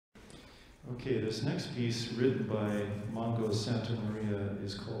Okay, this next piece, written by Mongo Santamaria,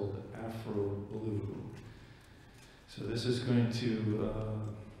 is called Afro Blue. So this is going to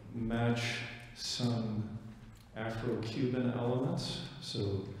match some Afro-Cuban elements,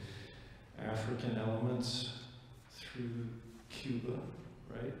 so African elements through Cuba,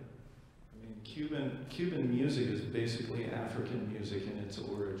 right? I mean, Cuban music is basically African music in its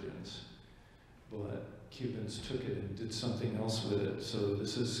origins, but Cubans took it and did something else with it. So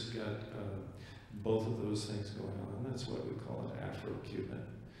this has got both of those things going on. That's why we call it Afro-Cuban.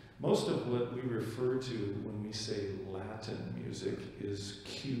 Most of what we refer to when we say Latin music is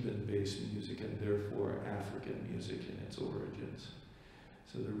Cuban-based music and therefore African music in its origins.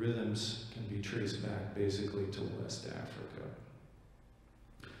 So the rhythms can be traced back basically to West Africa.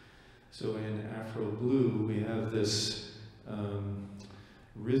 So in Afro Blue, we have this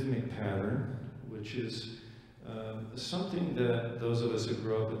rhythmic pattern, which is something that those of us who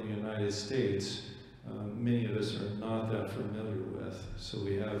grow up in the United States, many of us are not that familiar with. So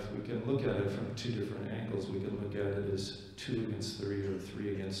we can look at it from two different angles. We can look at it as 2 against 3 or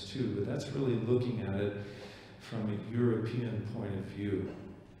 3 against 2, but that's really looking at it from a European point of view,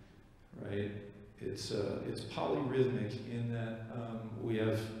 right? It's polyrhythmic in that we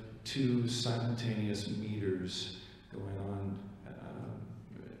have 2 simultaneous meters going on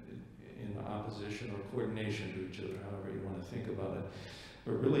in opposition or coordination to each other, however you want to think about it.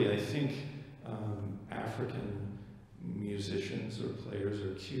 But really, I think African musicians or players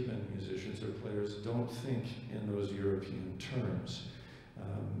or Cuban musicians or players don't think in those European terms.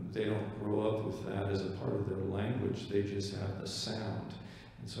 They don't grow up with that as a part of their language. They just have the sound.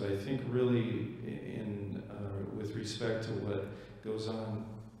 And so I think really with respect to what goes on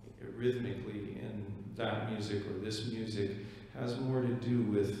rhythmically in that music or this music has more to do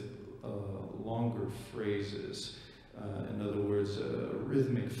with longer phrases. In other words, a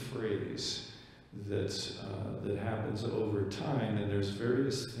rhythmic phrase that happens over time, and there's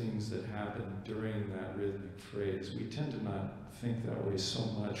various things that happen during that rhythmic phrase. We tend to not think that way so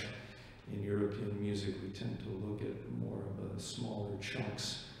much in European music. We tend to look at more of the smaller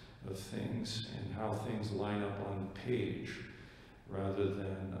chunks of things and how things line up on the page, rather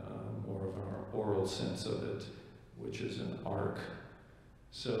than more of our oral sense of it, which is an arc.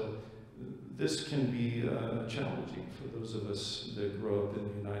 So this can be challenging for those of us that grow up in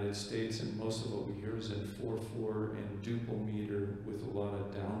the United States, and most of what we hear is in 4/4 and duple meter with a lot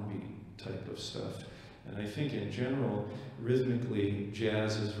of downbeat type of stuff. And I think in general, rhythmically,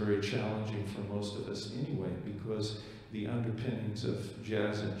 jazz is very challenging for most of us anyway, because the underpinnings of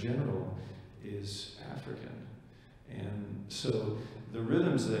jazz in general is African. And so the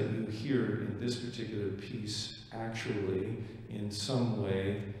rhythms that you hear in this particular piece actually, in some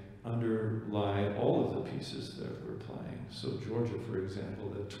way, underlie all of the pieces that we're playing. So Georgia, for example,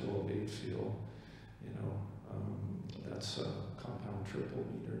 the 12/8 feel, you know, that's a compound triple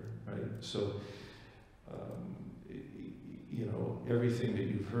meter, right? So, you know, everything that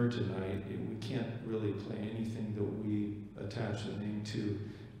you've heard tonight, we can't really play anything that we attach the name to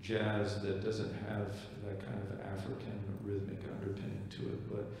jazz that doesn't have that kind of African rhythmic underpinning to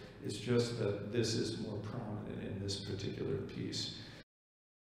it, but it's just that this is more prominent in this particular piece.